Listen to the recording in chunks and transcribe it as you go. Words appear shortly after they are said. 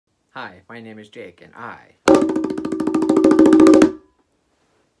Hi, my name is Jake, and I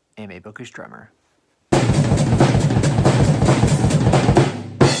am a bookish drummer.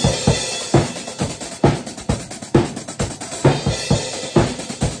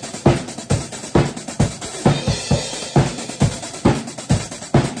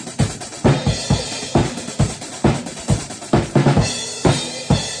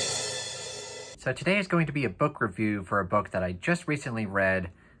 So today is going to be a book review for a book that I just recently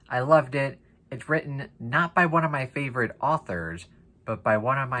read. I loved it. It's written not by one of my favorite authors, but by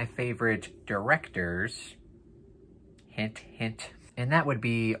one of my favorite directors. Hint, hint. And that would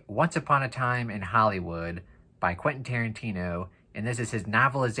be Once Upon a Time in Hollywood by Quentin Tarantino. And this is his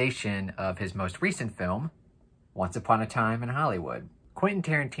novelization of his most recent film, Once Upon a Time in Hollywood. Quentin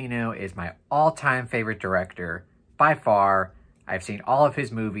Tarantino is my all-time favorite director, by far. I've seen all of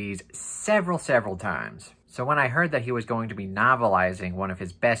his movies several times. So when I heard that he was going to be novelizing one of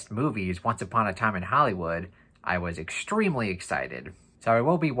his best movies, Once Upon a Time in Hollywood, I was extremely excited. So I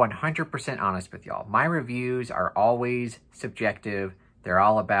will be 100% honest with y'all. My reviews are always subjective. They're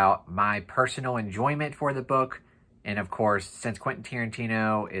all about my personal enjoyment for the book. And of course, since Quentin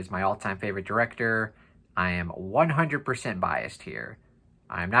Tarantino is my all-time favorite director, I am 100% biased here.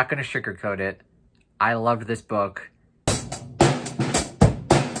 I'm not going to sugarcoat it. I loved this book.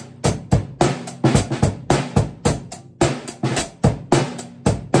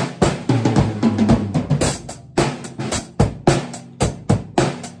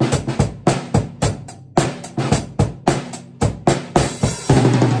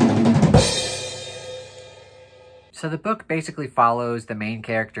 So the book basically follows the main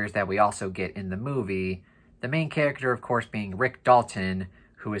characters that we also get in the movie. The main character, of course, being Rick Dalton,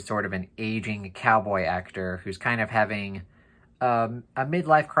 who is sort of an aging cowboy actor who's kind of having a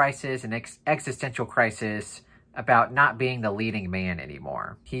midlife crisis, an existential crisis about not being the leading man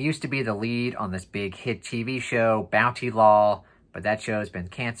anymore. He used to be the lead on this big hit TV show, Bounty Law, but that show's been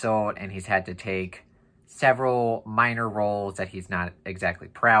canceled and he's had to take several minor roles that he's not exactly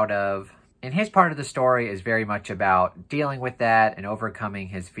proud of. And his part of the story is very much about dealing with that and overcoming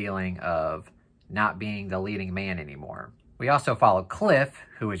his feeling of not being the leading man anymore. We also follow Cliff,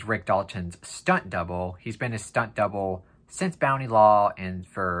 who is Rick Dalton's stunt double. He's been his stunt double since Bounty Law and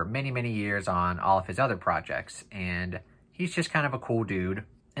for many years on all of his other projects. And he's just kind of a cool dude.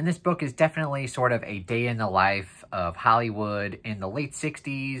 And this book is definitely sort of a day in the life of Hollywood in the late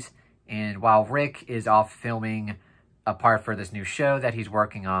 60s. And while Rick is off filming a part for this new show that he's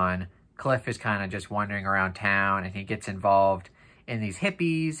working on, Cliff is kind of just wandering around town and he gets involved in these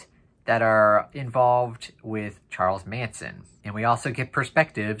hippies that are involved with Charles Manson. And we also get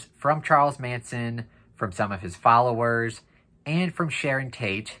perspectives from Charles Manson, from some of his followers, and from Sharon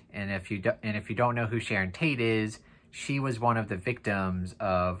Tate. And if you don't know who Sharon Tate is, she was one of the victims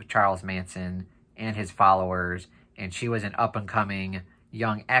of Charles Manson and his followers, and she was an up-and-coming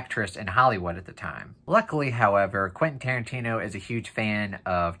young actress in Hollywood at the time. Luckily, however, Quentin Tarantino is a huge fan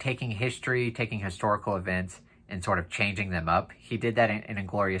of taking history, taking historical events, and sort of changing them up. He did that in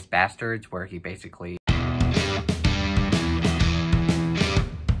Inglourious Basterds, where he basically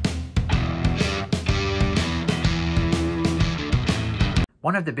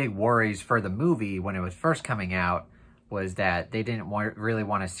one of the big worries for the movie when it was first coming out was that they didn't really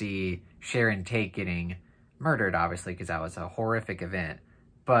want to see Sharon Tate getting murdered, obviously, because that was a horrific event.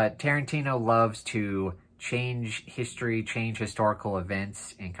 But Tarantino loves to change history, change historical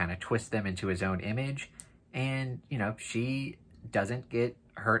events, and kind of twist them into his own image. And, you know, she doesn't get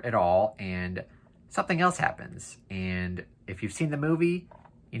hurt at all, and something else happens. And if you've seen the movie,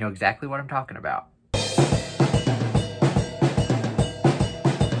 you know exactly what I'm talking about.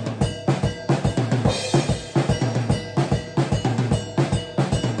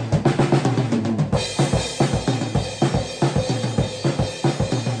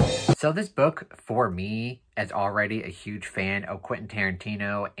 So this book, for me, as already a huge fan of Quentin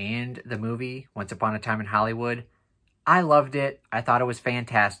Tarantino and the movie Once Upon a Time in Hollywood, I loved it. I thought it was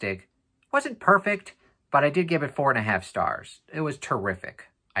fantastic. Wasn't perfect, but I did give it 4.5 stars. It was terrific.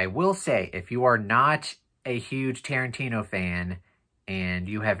 I will say, if you are not a huge Tarantino fan and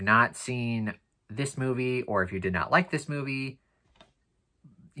you have not seen this movie, or if you did not like this movie,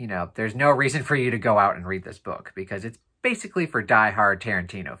 you know, there's no reason for you to go out and read this book because it's basically for die-hard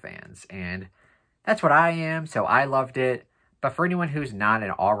Tarantino fans, and that's what I am, so I loved it. But for anyone who's not an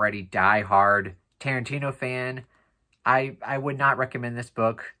already die-hard Tarantino fan, I would not recommend this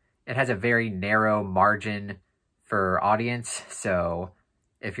book. It has a very narrow margin for audience, so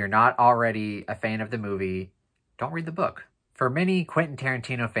if you're not already a fan of the movie, don't read the book. For many Quentin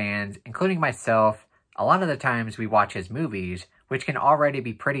Tarantino fans, including myself, a lot of the times we watch his movies, which can already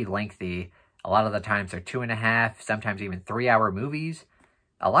be pretty lengthy. A lot of the times they're 2.5, sometimes even 3-hour movies.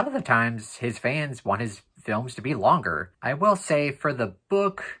 A lot of the times his fans want his films to be longer. I will say for the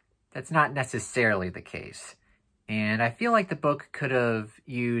book, that's not necessarily the case. And I feel like the book could have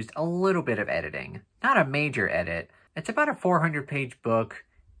used a little bit of editing. Not a major edit. It's about a 400-page book,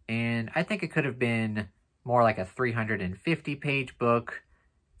 and I think it could have been more like a 350-page book.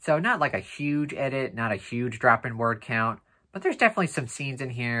 So not like a huge edit, not a huge drop in word count, but there's definitely some scenes in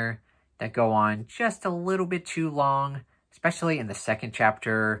here that go on just a little bit too long, especially in the second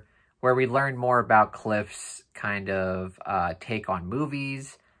chapter, where we learn more about Cliff's kind of take on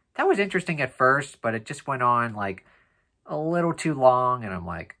movies. That was interesting at first, but it just went on like a little too long, and I'm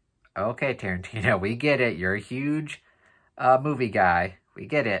like, okay, Tarantino, we get it. You're a huge movie guy. We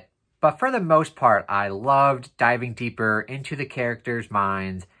get it. But for the most part, I loved diving deeper into the characters'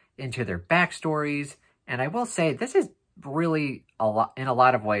 minds, into their backstories, and I will say this is really, in a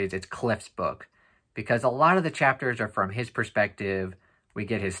lot of ways, it's Cliff's book, because a lot of the chapters are from his perspective. We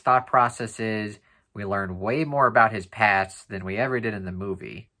get his thought processes. We learn way more about his past than we ever did in the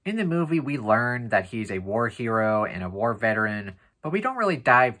movie. In the movie, we learn that he's a war hero and a war veteran, but we don't really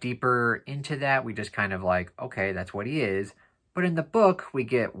dive deeper into that. We just kind of like, okay, that's what he is. But in the book, we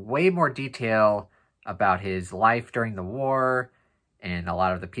get way more detail about his life during the war and a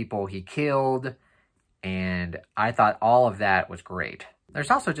lot of the people he killed. And I thought all of that was great. There's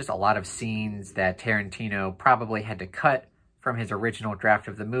also just a lot of scenes that Tarantino probably had to cut from his original draft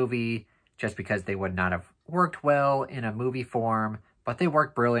of the movie just because they would not have worked well in a movie form, but they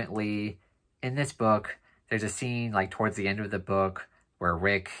work brilliantly. In this book, there's a scene like towards the end of the book where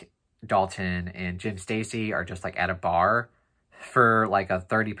Rick Dalton and Jim Stacy are just like at a bar for like a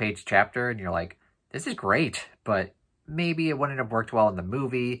 30-page chapter, and you're like, this is great, but maybe it wouldn't have worked well in the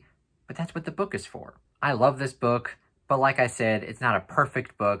movie, but that's what the book is for. I love this book, but like I said, it's not a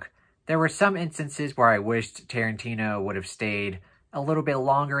perfect book. There were some instances where I wished Tarantino would have stayed a little bit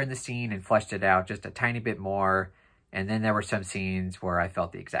longer in the scene and fleshed it out just a tiny bit more. And then there were some scenes where I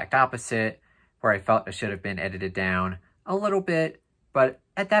felt the exact opposite, where I felt it should have been edited down a little bit. But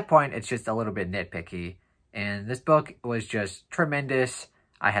at that point, it's just a little bit nitpicky. And this book was just tremendous.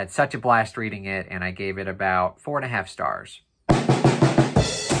 I had such a blast reading it, and I gave it about 4.5 stars.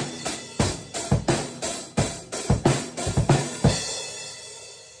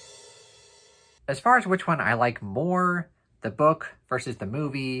 As far as which one I like more, the book versus the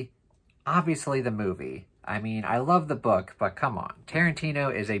movie, obviously the movie. I mean, I love the book, but come on.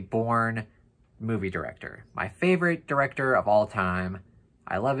 Tarantino is a born movie director. My favorite director of all time.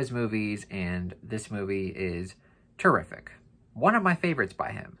 I love his movies, and this movie is terrific. One of my favorites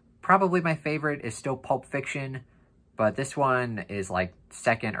by him. Probably my favorite is still Pulp Fiction, but this one is like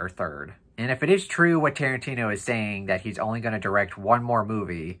second or third. And if it is true what Tarantino is saying, that he's only going to direct one more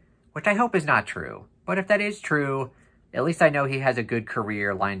movie, which I hope is not true, but if that is true, at least I know he has a good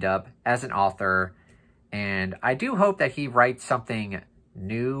career lined up as an author, and I do hope that he writes something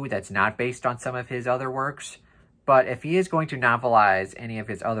new that's not based on some of his other works. But if he is going to novelize any of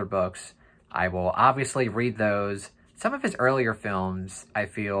his other books, I will obviously read those. Some of his earlier films, I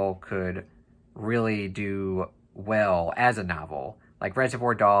feel, could really do well as a novel, like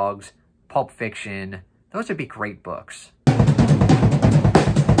Reservoir Dogs, Pulp Fiction. Those would be great books.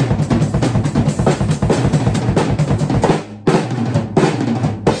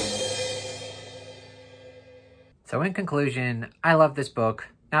 So in conclusion, I love this book.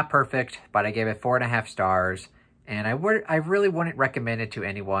 Not perfect, but I gave it 4.5 stars. And I really wouldn't recommend it to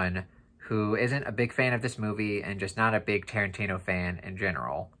anyone who isn't a big fan of this movie and just not a big Tarantino fan in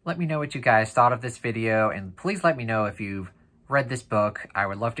general. Let me know what you guys thought of this video, and please let me know if you've read this book. I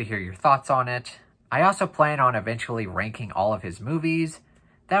would love to hear your thoughts on it. I also plan on eventually ranking all of his movies.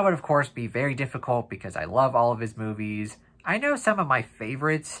 That would of course be very difficult because I love all of his movies. I know some of my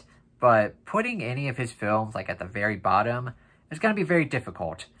favorites, but putting any of his films like at the very bottom is going to be very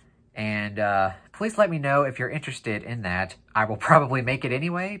difficult. And please let me know if you're interested in that. I will probably make it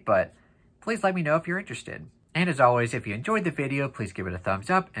anyway, but please let me know if you're interested. And as always, if you enjoyed the video, please give it a thumbs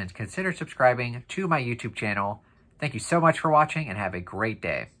up and consider subscribing to my YouTube channel. Thank you so much for watching, and have a great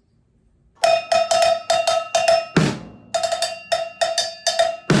day.